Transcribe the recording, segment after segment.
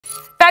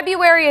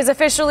February is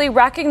officially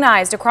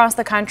recognized across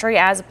the country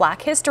as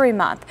Black History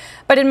Month.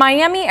 But in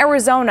Miami,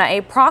 Arizona,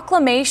 a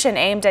proclamation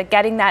aimed at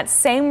getting that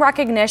same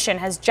recognition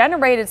has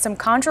generated some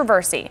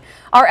controversy.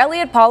 Our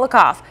Elliot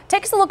Polikoff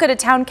takes a look at a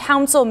town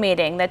council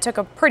meeting that took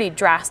a pretty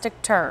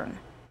drastic turn.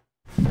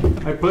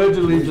 I pledge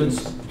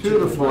allegiance to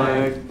the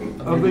flag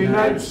of the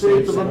United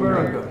States of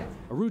America.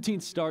 A routine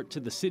start to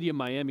the city of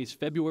Miami's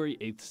February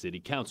 8th city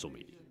council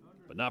meeting,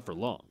 but not for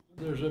long.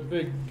 There's a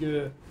big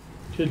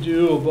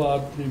to-do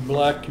about the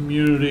black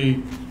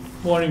community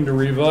wanting to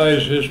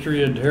revise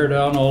history and tear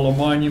down all the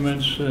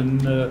monuments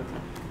and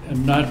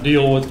not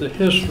deal with the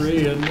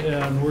history,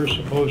 and we're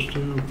supposed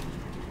to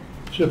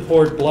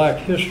support Black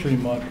History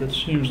Month. It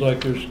seems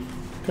like there's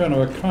kind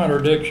of a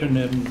contradiction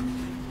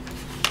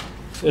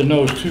in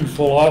those two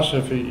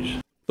philosophies.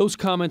 Those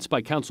comments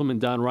by Councilman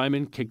Don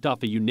Ryman kicked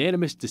off a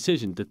unanimous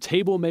decision to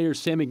table Mayor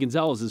Sammy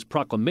Gonzalez's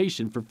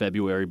proclamation for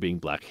February being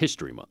Black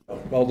History Month.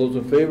 All those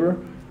in favor,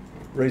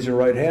 raise your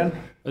right hand.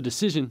 A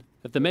decision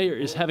that the mayor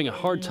is having a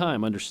hard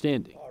time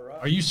understanding.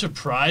 Are you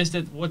surprised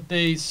at what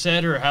they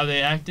said or how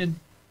they acted?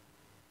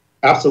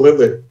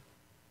 Absolutely.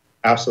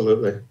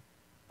 Absolutely.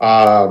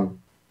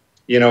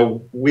 You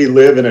know, we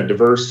live in a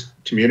diverse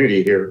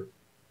community here.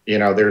 You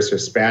know, there's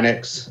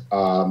Hispanics,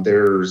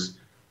 there's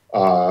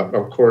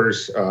of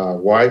course,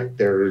 white,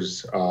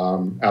 there's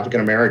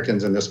African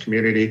Americans in this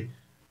community.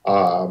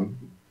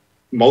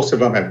 Most of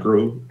them have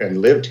grew and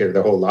lived here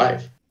their whole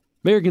life.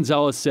 Mayor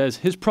Gonzalez says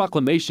his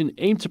proclamation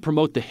aimed to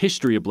promote the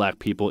history of black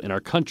people in our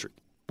country.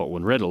 But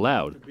when read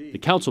aloud, the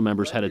council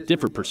members had a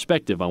different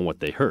perspective on what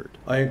they heard.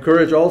 I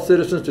encourage all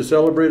citizens to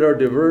celebrate our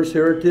diverse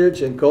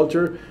heritage and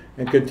culture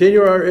and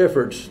continue our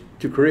efforts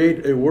to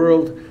create a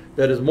world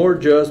that is more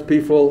just,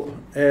 peaceful,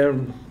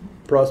 and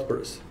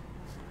prosperous.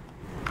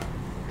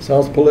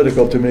 Sounds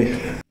political to me.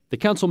 The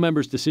council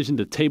members' decision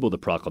to table the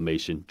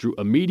proclamation drew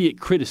immediate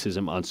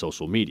criticism on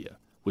social media,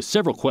 with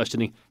several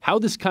questioning how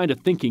this kind of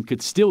thinking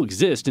could still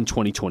exist in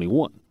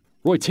 2021.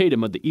 Roy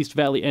Tatum of the East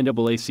Valley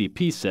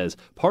NAACP says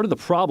part of the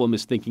problem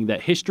is thinking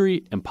that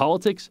history and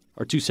politics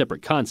are two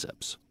separate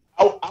concepts.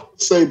 I would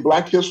say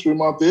Black History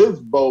Month is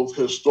both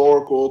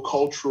historical,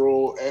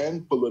 cultural,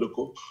 and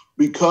political,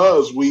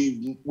 because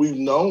we've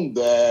known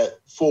that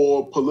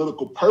for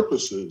political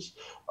purposes,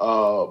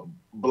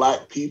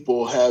 Black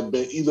people have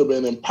either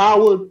been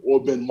empowered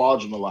or been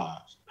marginalized.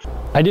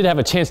 I did have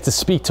a chance to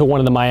speak to one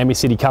of the Miami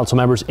City Council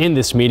members in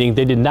this meeting.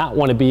 They did not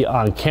want to be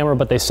on camera,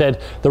 but they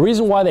said the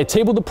reason why they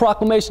tabled the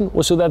proclamation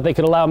was so that they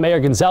could allow Mayor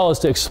Gonzalez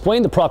to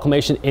explain the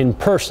proclamation in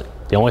person.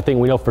 The only thing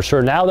we know for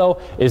sure now,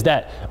 though, is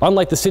that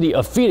unlike the city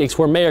of Phoenix,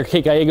 where Mayor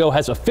Kate Gallego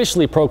has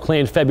officially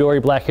proclaimed February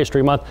Black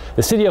History Month,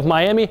 the city of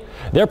Miami,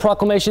 their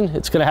proclamation,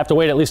 it's going to have to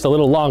wait at least a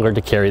little longer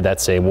to carry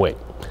that same weight.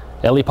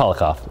 Ellie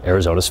Polikoff,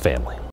 Arizona's Family.